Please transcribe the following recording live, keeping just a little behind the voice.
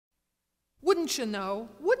Wouldn't you know,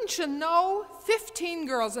 15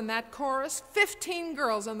 girls in that chorus, 15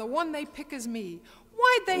 girls, and the one they pick is me.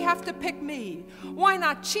 Why'd they have to pick me? Why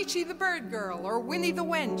not Chi-Chi the bird girl or Winnie the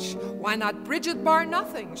wench? Why not Bridget Bar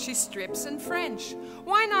Nothing? She strips in French.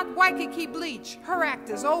 Why not Waikiki Bleach? Her act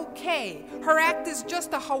is okay. Her act is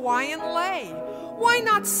just a Hawaiian lay. Why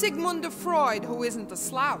not Sigmunda Freud, who isn't a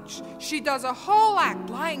slouch? She does a whole act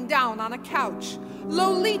lying down on a couch.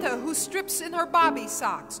 Lolita, who strips in her bobby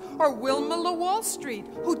socks, or Wilma La Wall Street,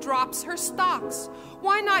 who drops her stocks.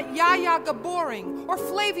 Why not Yaya Gaboring, or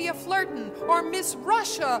Flavia Flirtin, or Miss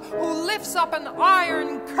Russia, who lifts up an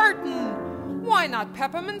iron curtain? Why not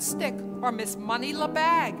Peppermint Stick, or Miss Money La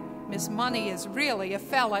Bag? Miss Money is really a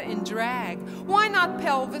fella in drag. Why not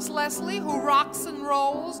Pelvis Leslie, who rocks and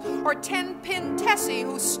rolls? Or 10-pin Tessie,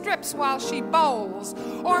 who strips while she bowls?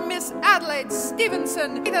 Or Miss Adelaide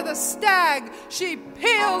Stevenson, Rita the Stag, she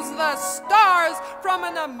peels the stars from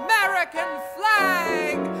an American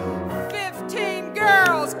flag.